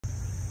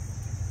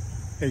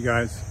Hey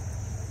guys,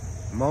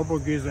 Mobile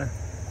Geezer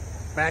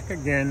back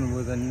again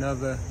with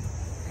another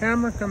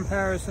camera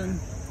comparison,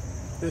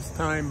 this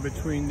time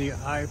between the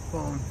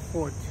iPhone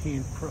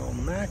 14 Pro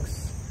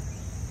Max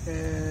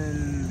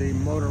and the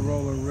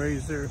Motorola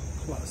Razr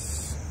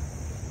Plus.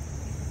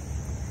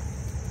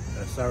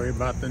 Sorry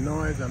about the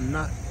noise, I'm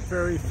not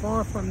very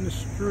far from the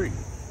street.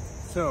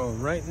 So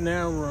right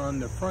now we're on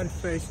the front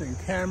facing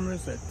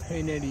cameras at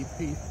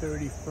 1080p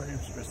 30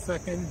 frames per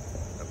second.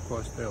 Of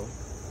course they'll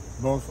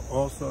both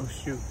also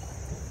shoot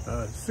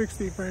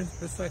 60 frames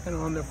per second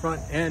on the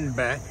front and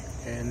back,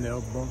 and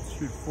they'll both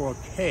shoot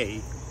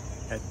 4K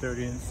at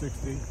 30 and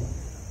 60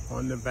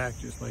 on the back,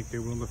 just like they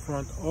will the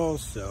front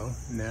also.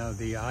 Now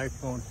the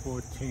iPhone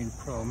 14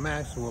 Pro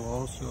Max will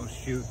also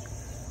shoot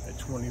at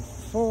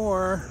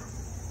 24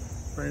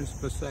 frames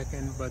per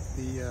second, but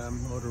the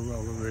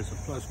Motorola Razr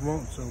Plus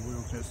won't, so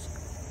we'll just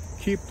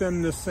keep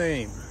them the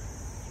same.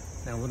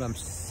 Now what I'm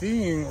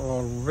seeing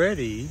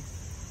already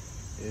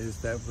is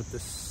that with the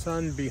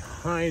sun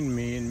behind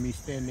me and me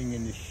standing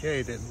in the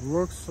shade, it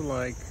looks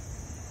like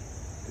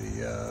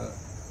the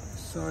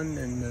sun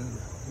and the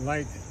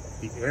light,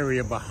 the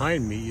area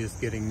behind me, is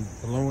getting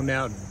blown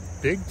out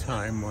big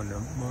time on the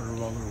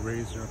Motorola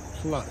Razr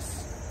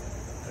Plus.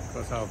 Of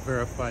course, I'll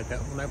verify that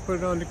when I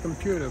put it on the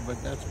computer,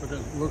 but that's what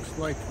it looks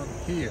like from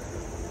here.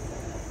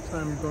 So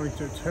I'm going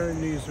to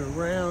turn these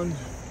around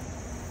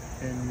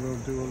and we'll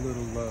do a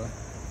little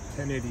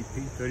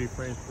 1080p 30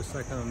 frames per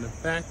second on the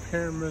back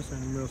cameras,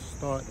 and we'll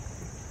start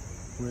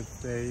with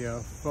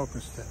a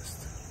focus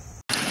test.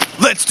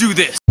 Let's do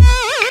this!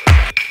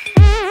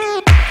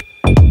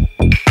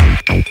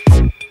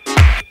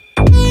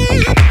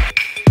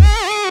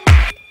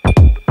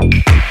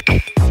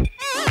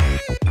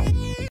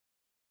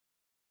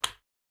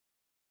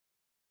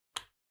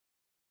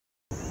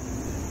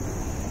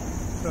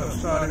 So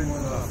starting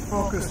with a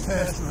focus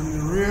test on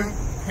the rear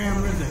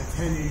cameras at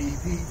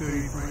 1080p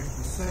 30 frames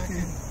per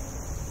second.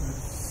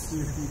 Let's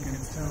see if you can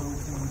tell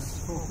which one is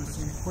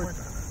focusing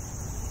quicker.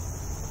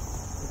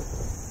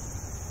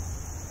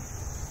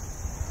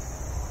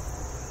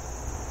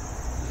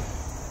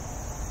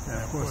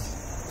 Now, of course,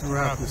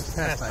 throughout this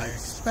test, I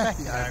expect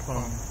the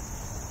iPhone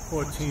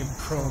 14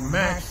 Pro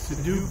Max to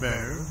do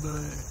better, but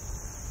I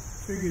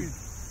figured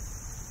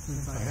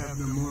since I have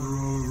the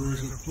Motorola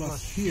Razr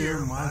Plus here,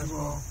 might as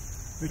well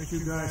let you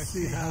guys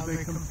see how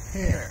they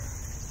compare.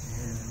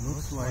 And it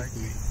looks like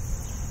the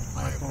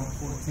iPhone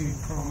 14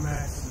 Pro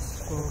Max is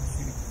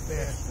focusing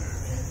faster,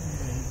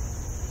 and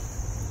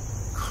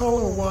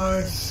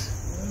color-wise,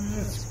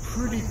 it's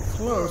pretty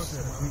close.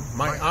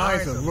 My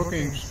eyes are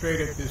looking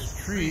straight at this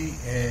tree,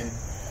 and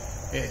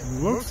it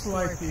looks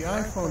like the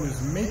iPhone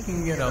is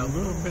making it a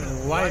little bit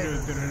lighter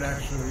than it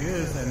actually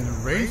is, and the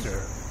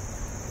Razr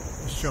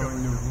is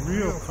showing the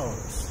real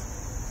colors.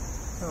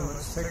 So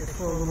let's take it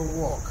for a little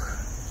walk.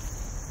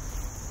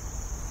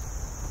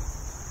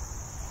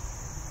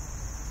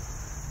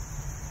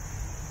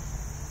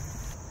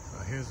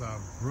 Here's our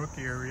brook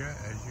area.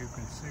 As you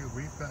can see,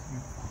 we've gotten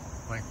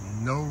like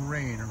no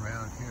rain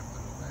around here for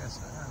the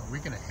last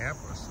week and a half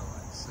or so,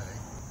 I'd say.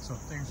 So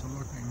things are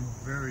looking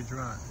very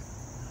dry.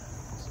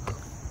 So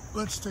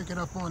let's take it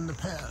up on the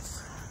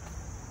path.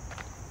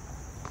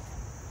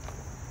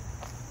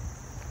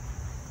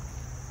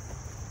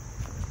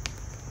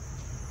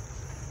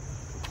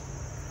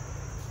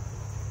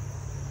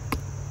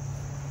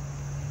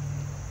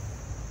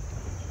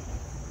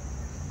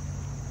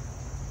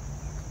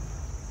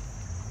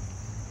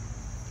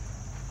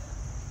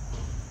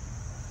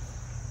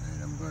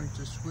 I'm going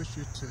to switch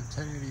it to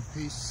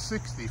 1080p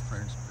 60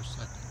 frames per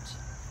second.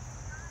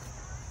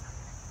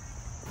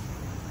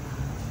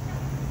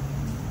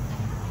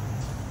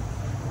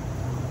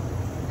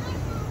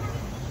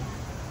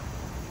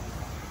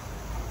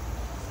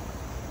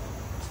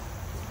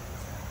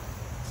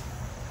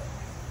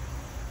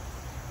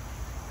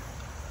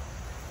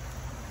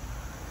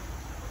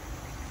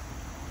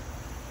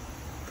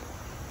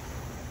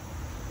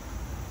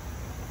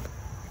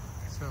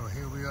 So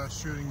here we are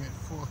shooting at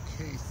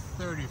 4K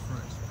 30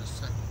 frames per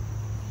second.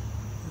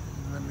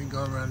 Let me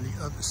go around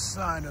the other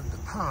side of the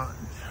pond.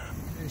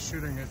 They're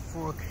shooting at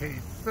 4K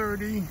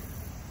 30. I'm going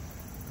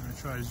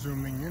to try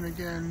zooming in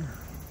again.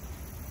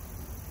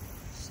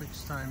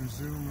 6x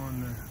zoom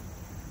on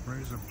the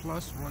Razr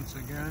Plus once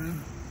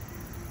again.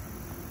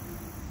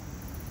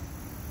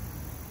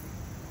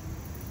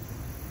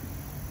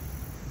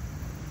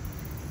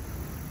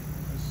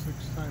 A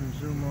 6x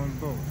zoom on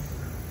both.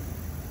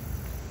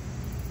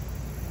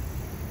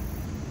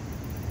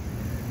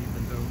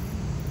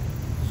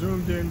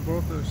 Zoomed in,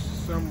 both are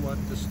somewhat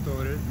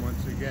distorted.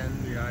 Once again,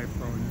 the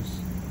iPhone is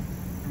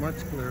much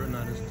clearer,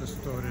 not as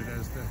distorted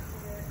as the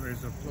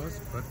Razr Plus,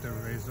 but the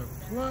Razr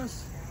Plus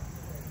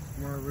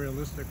is more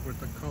realistic with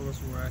the colors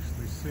we're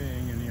actually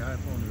seeing, and the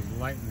iPhone is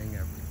lightening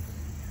everything.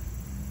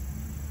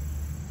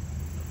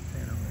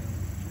 Pan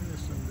around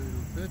just a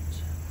little bit,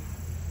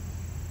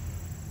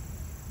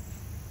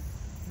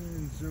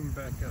 and zoom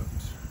back out.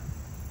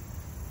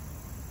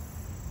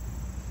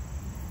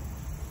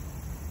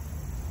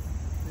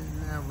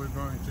 we're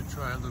going to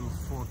try a little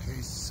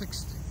 4K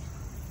 60.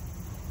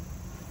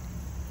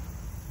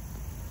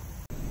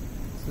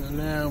 So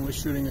now we're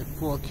shooting at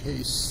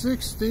 4K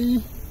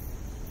 60,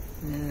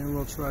 and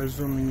we'll try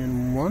zooming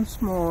in once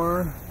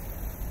more,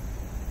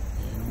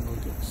 and we'll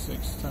get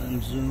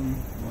 6x zoom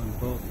on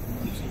both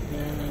once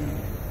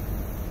again.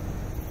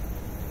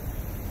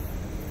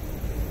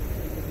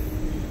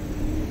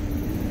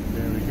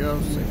 There we go,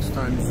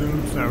 6x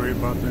zoom. Sorry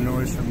about the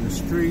noise from the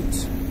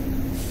streets.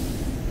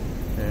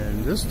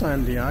 And this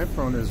time the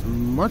iPhone is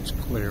much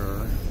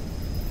clearer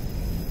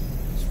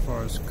as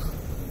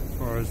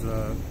far as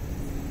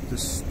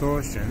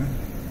distortion,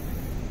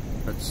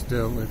 but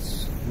still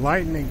it's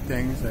lightening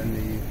things and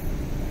the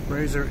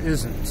Razr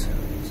isn't.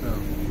 So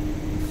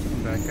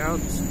come back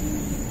out.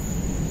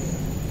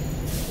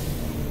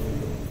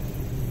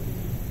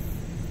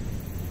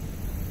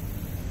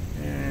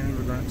 And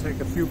we're going to take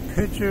a few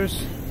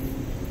pictures,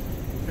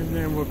 and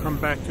then we'll come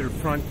back to the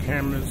front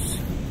cameras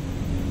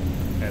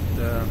at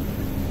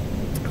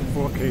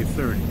 4K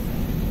 30.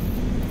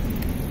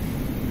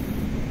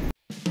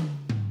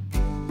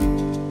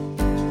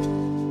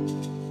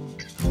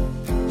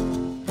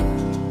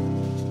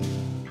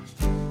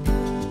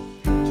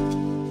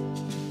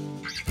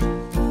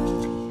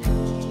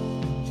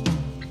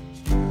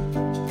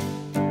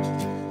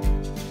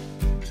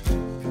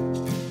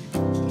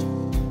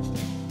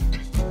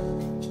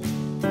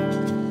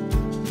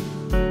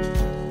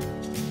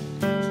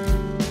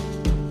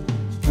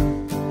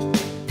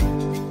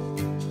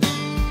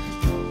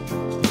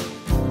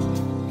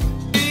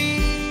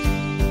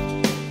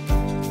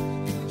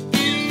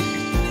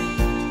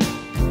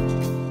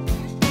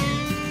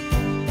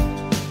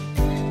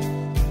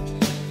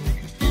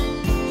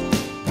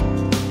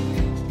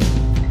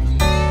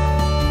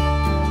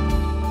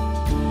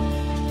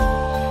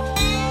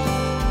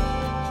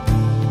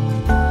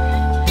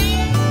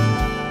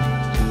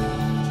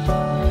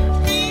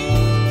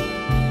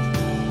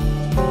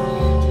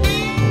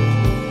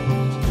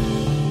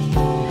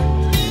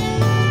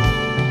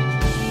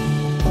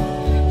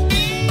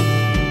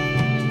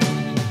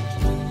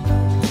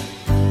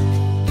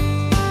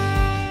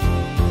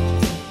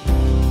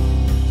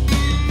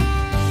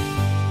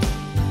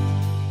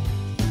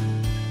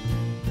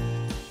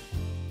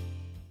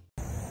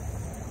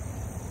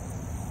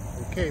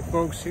 Okay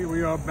folks, here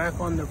we are back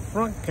on the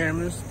front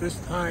cameras, this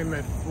time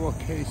at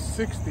 4K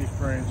 60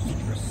 frames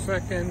per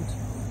second.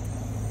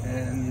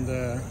 And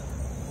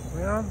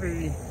well,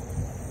 the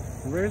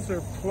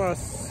Razr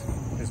Plus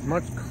is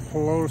much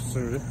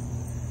closer,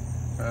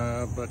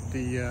 but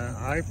the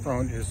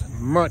iPhone is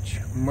much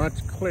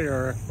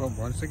clearer. But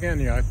once again,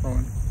 the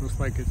iPhone looks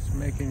like it's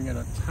making it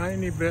a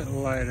tiny bit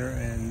lighter,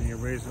 and the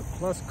Razr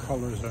Plus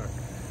colors are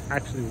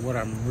actually what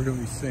I'm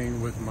really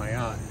seeing with my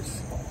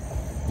eyes.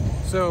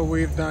 So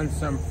we've done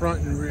some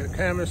front and rear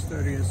cameras,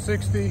 30 and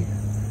 60,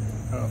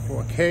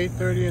 4K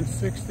 30 and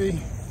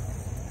 60,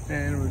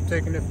 and we've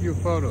taken a few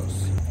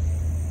photos.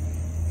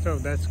 So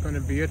that's going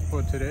to be it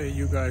for today.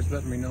 You guys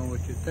let me know what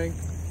you think.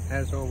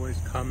 As always,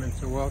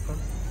 comments are welcome.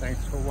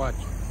 Thanks for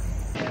watching.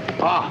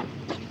 Oh,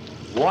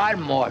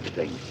 one more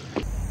thing.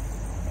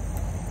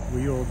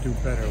 We all do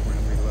better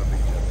when we love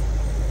each other.